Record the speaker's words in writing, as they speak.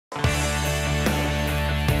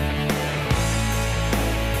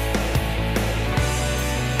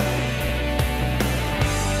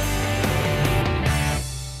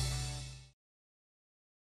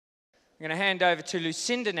I'm going to hand over to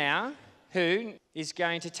Lucinda now, who is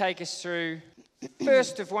going to take us through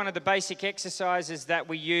first of one of the basic exercises that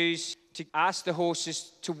we use to ask the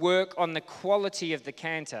horses to work on the quality of the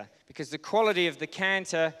canter, because the quality of the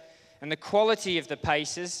canter and the quality of the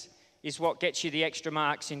paces is what gets you the extra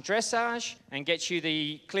marks in dressage and gets you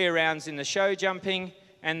the clear rounds in the show jumping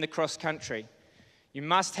and the cross country. You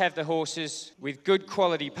must have the horses with good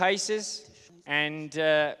quality paces, and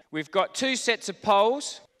we've got 2 sets of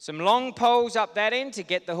poles, some long poles up that end to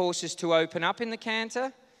get the horses to open up in the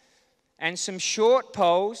canter, and some short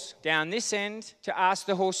poles down this end to ask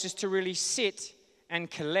the horses to really sit and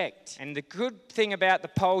collect. And the good thing about the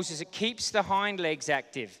poles is it keeps the hind legs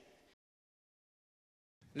active.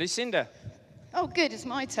 Lucinda. Oh, good. It's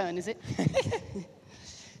my turn, is it?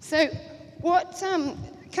 So, a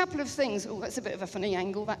couple of things. Oh, that's a bit of a funny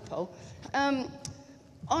angle, that pole.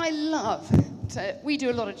 I love we do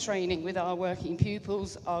a lot of training with our working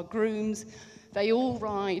pupils, our grooms. They all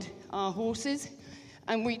ride our horses,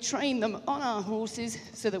 and we train them on our horses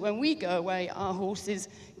so that when we go away, our horses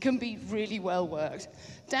can be really well worked.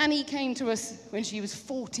 Danny came to us when she was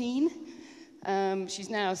 14. She's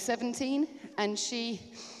now 17, and she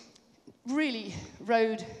really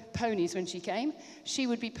rode ponies when she came. She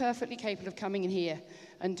would be perfectly capable of coming in here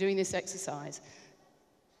and doing this exercise.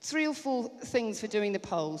 3 or 4 things for doing the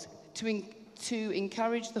poles to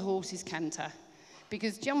encourage the horse's canter,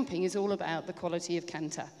 because jumping is all about the quality of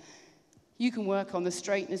canter. You can work on the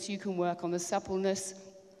straightness, you can work on the suppleness,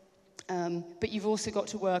 but you've also got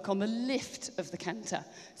to work on the lift of the canter,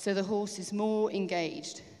 so the horse is more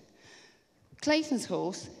engaged. Clayton's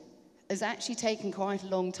horse has actually taken quite a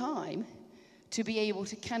long time to be able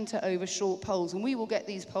to canter over short poles, and we will get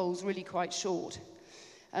these poles really quite short.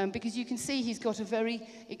 Because you can see he's got a very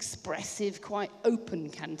expressive, quite open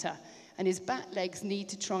canter, and his back legs need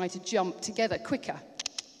to try to jump together quicker.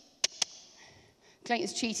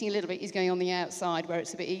 Clayton's cheating a little bit. He's going on the outside where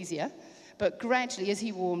it's a bit easier. But gradually, as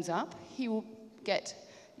he warms up, he will get,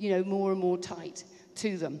 more and more tight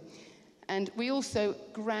to them. And we also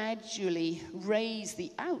gradually raise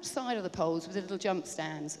the outside of the poles with little jump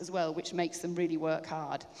stands as well, which makes them really work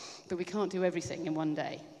hard. But we can't do everything in one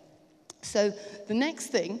day. So the next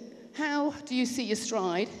thing, how do you see your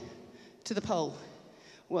stride to the pole?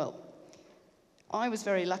 Well, I was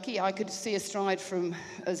very lucky. I could see a stride from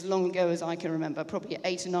as long ago as I can remember, probably at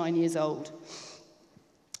 8 or 9 years old.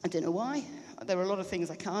 I don't know why. There are a lot of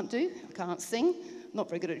things I can't do. I can't sing, not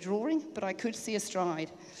very good at drawing, but I could see a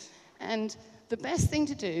stride. And the best thing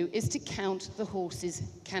to do is to count the horse's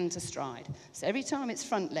canter stride. So every time its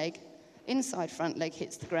front leg, inside front leg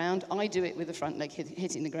hits the ground, I do it with the front leg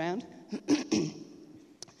hitting the ground.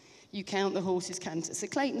 You count the horse's canter. So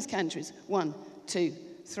Clayton's canter is 1, 2,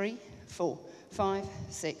 3, 4, 5,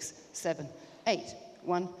 6, 7, 8.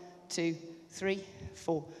 1, 2, 3,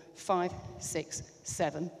 4, 5, 6,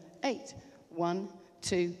 7, 8. 1,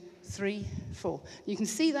 2, 3, 4. You can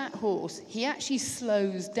see that horse, he actually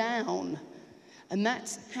slows down. And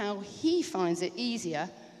that's how he finds it easier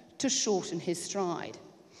to shorten his stride.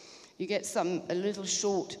 You get a little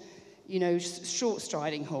short, short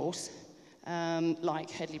striding horse, like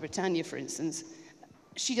Headley Britannia, for instance.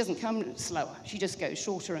 She doesn't come slower. She just goes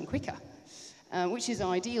shorter and quicker, which is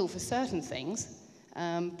ideal for certain things,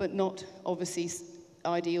 but not obviously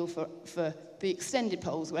ideal for the extended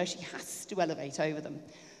poles where she has to elevate over them.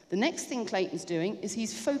 The next thing Clayton's doing is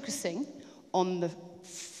he's focusing on the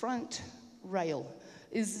front rail,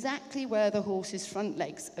 exactly where the horse's front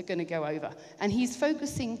legs are going to go over. And he's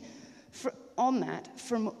focusing on that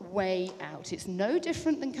from way out. It's no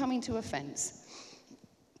different than coming to a fence.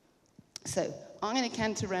 So I'm going to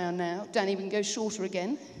canter around now. Danny, we can go shorter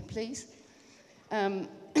again, please. And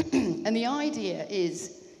the idea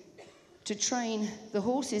is to train the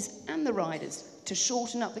horses and the riders to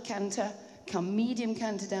shorten up the canter, come medium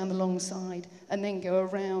canter down the long side, and then go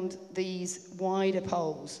around these wider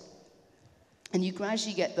poles. And you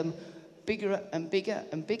gradually get them bigger and bigger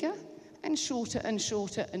and bigger, and shorter and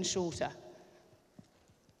shorter and shorter.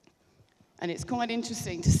 And it's quite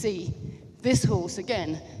interesting to see this horse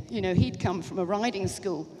again. He'd come from a riding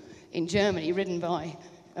school in Germany, ridden by,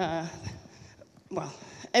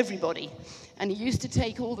 everybody. And he used to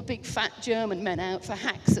take all the big fat German men out for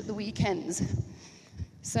hacks at the weekends.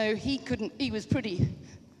 So he was pretty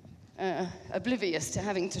oblivious to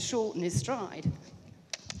having to shorten his stride.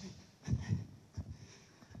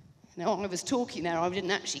 Now, I was talking there, I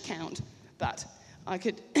didn't actually count, but I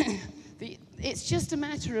could. It's just a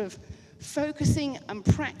matter of focusing and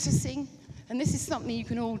practicing, and this is something you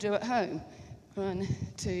can all do at home. 1,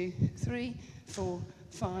 2, 3, 4,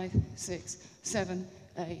 5, 6, 7,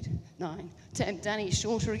 8, 9, 10. Danny,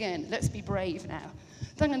 shorter again. Let's be brave now.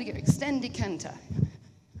 Then I'm going to go extended canter.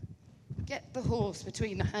 Get the horse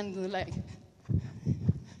between the hand and the leg.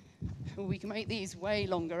 Or we can make these way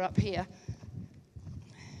longer up here.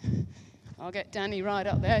 I'll get Danny right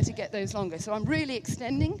up there to get those longer. So I'm really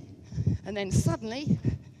extending, and then suddenly,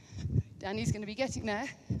 Danny's going to be getting there.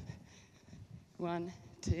 1,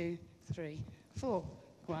 2, 3, 4.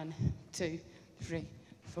 1, 2, 3,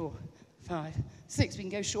 4, 5, 6. We can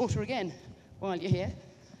go shorter again while you're here.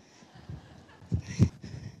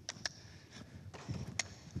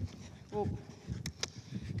 Oh,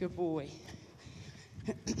 good boy.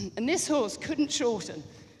 And this horse couldn't shorten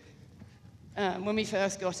when we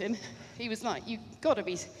first got him. He was like, you've got to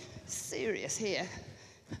be serious here.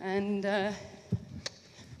 And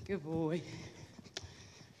good boy.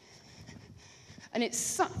 And it's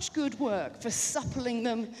such good work for suppling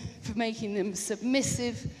them, for making them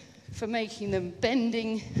submissive, for making them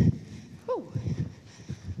bending,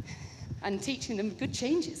 and teaching them good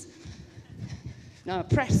changes. Now I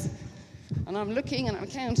press, and I'm looking and I'm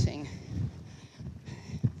counting.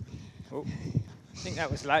 Oh, I think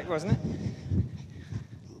that was late, wasn't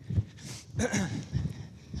it?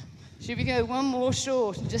 Should we go one more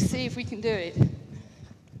short and just see if we can do it?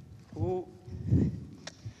 Oh.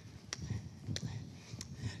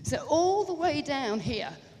 So all the way down here,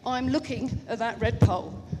 I'm looking at that red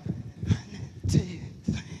pole. 1, 2, 3,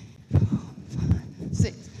 4, 5,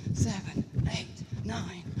 6, 7, 8, 9.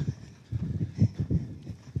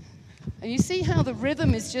 And you see how the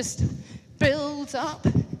rhythm is just builds up?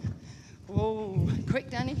 Whoa, quick,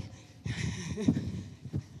 Danny.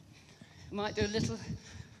 Might do a little,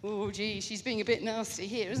 oh, gee, she's being a bit nasty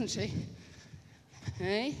here, isn't she?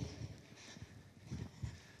 Hey?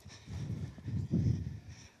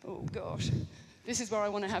 Oh, gosh. This is where I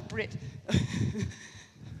want to have Brit.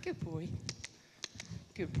 Good boy.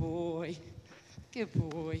 Good boy. Good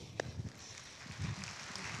boy.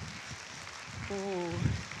 Oh.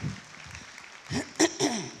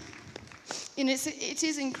 And it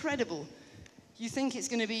is incredible. You think it's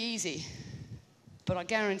going to be easy, but I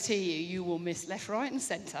guarantee you will miss left, right, and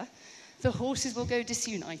centre. The horses will go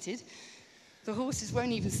disunited. The horses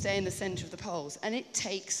won't even stay in the centre of the poles. And it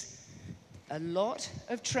takes a lot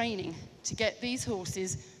of training to get these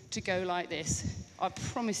horses to go like this. I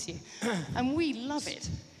promise you. And we love it.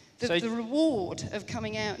 The reward of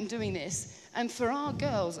coming out and doing this. And for our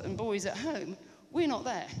girls and boys at home, we're not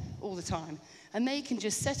there all the time. And they can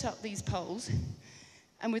just set up these poles,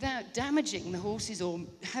 and without damaging the horses or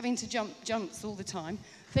having to jumps all the time,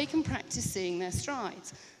 they can practice seeing their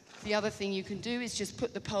strides. The other thing you can do is just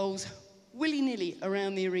put the poles willy-nilly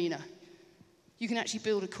around the arena. You can actually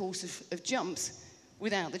build a course of jumps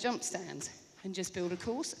without the jump stands, and just build a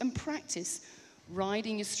course and practice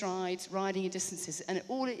riding your strides, riding your distances. And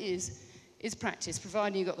all it is practice,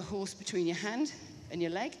 providing you've got the horse between your hand and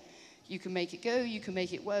your leg. You can make it go, you can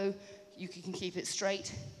make it whoa, you can keep it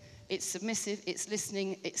straight. It's submissive, it's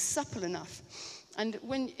listening, it's supple enough. And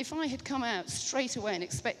if I had come out straight away and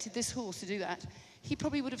expected this horse to do that, he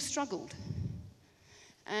probably would have struggled.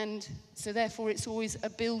 And so therefore it's always a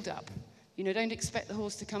build-up. You know, don't expect the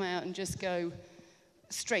horse to come out and just go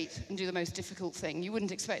straight and do the most difficult thing. You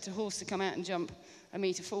wouldn't expect a horse to come out and jump 1.40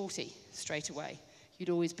 meters straight away. You'd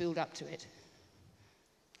always build up to it.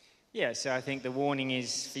 Yeah, so I think the warning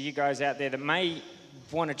is for you guys out there that may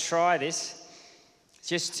want to try this,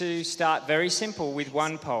 just to start very simple with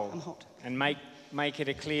one pole. I'm hot. And make it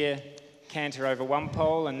a clear canter over one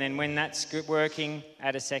pole, and then when that's good working,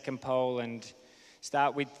 add a second pole and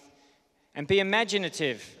start with, and be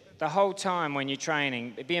imaginative the whole time when you're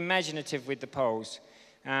training. Be imaginative with the poles.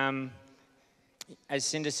 As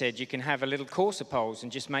Cinda said, you can have a little course of poles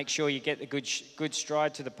and just make sure you get the good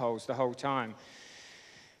stride to the poles the whole time.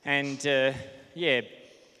 And yeah,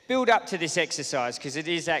 build up to this exercise because it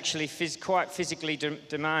is actually quite physically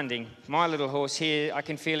demanding. My little horse here, I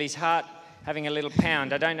can feel his heart having a little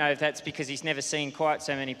pound. I don't know if that's because he's never seen quite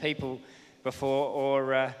so many people before,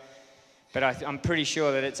 or but I'm pretty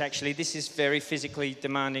sure that this is very physically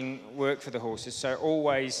demanding work for the horses. So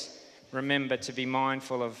always remember to be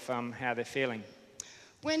mindful of how they're feeling.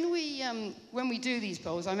 When we do these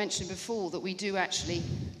poles, I mentioned before that we do actually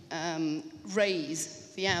raise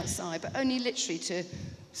the outside, but only literally to,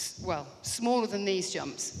 well, smaller than these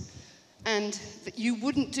jumps. And you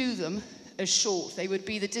wouldn't do them as short. They would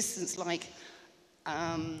be the distance like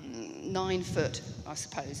 9 foot, I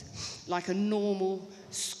suppose, like a normal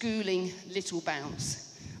schooling little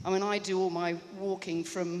bounce. I mean, I do all my walking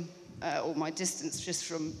from, or my distance just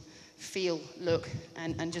from feel, look,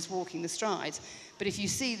 and just walking the strides. But if you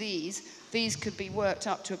see these could be worked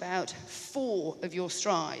up to about 4 of your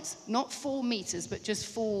strides. Not 4 meters, but just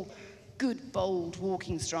 4 good, bold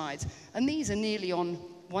walking strides. And these are nearly on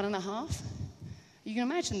 1.5. You can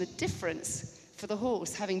imagine the difference for the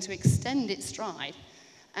horse having to extend its stride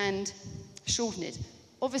and shorten it.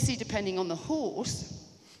 Obviously, depending on the horse,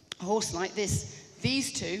 a horse like this,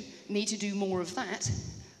 these two need to do more of that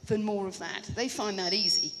than more of that. They find that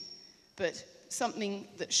easy. But something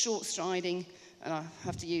that's short striding, and I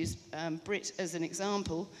have to use Brit as an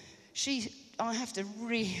example, I have to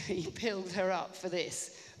really build her up for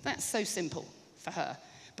this. That's so simple for her.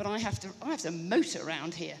 But I have to motor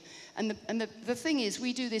around here. And the thing is,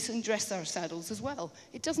 we do this in dressage saddles as well.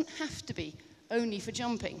 It doesn't have to be only for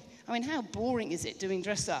jumping. I mean, how boring is it doing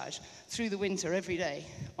dressage through the winter every day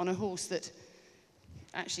on a horse that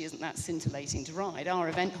actually isn't that scintillating to ride? Our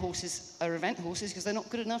event horses are event horses because they're not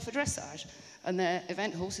good enough for dressage. And they're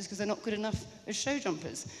event horses because they're not good enough as show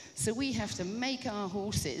jumpers. So we have to make our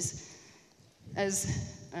horses as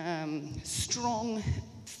strong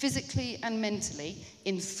physically and mentally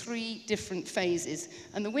in 3 different phases.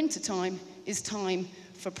 And the winter time is time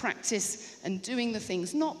for practice and doing the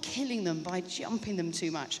things, not killing them by jumping them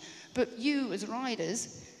too much. But you as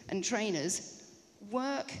riders and trainers,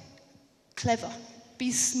 work clever.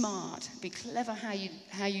 Be smart. Be clever how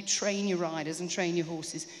you train your riders and train your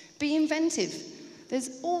horses. Be inventive.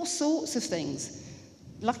 There's all sorts of things.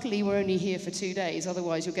 Luckily, we're only here for 2 days,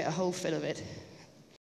 otherwise you'll get a whole fill of it.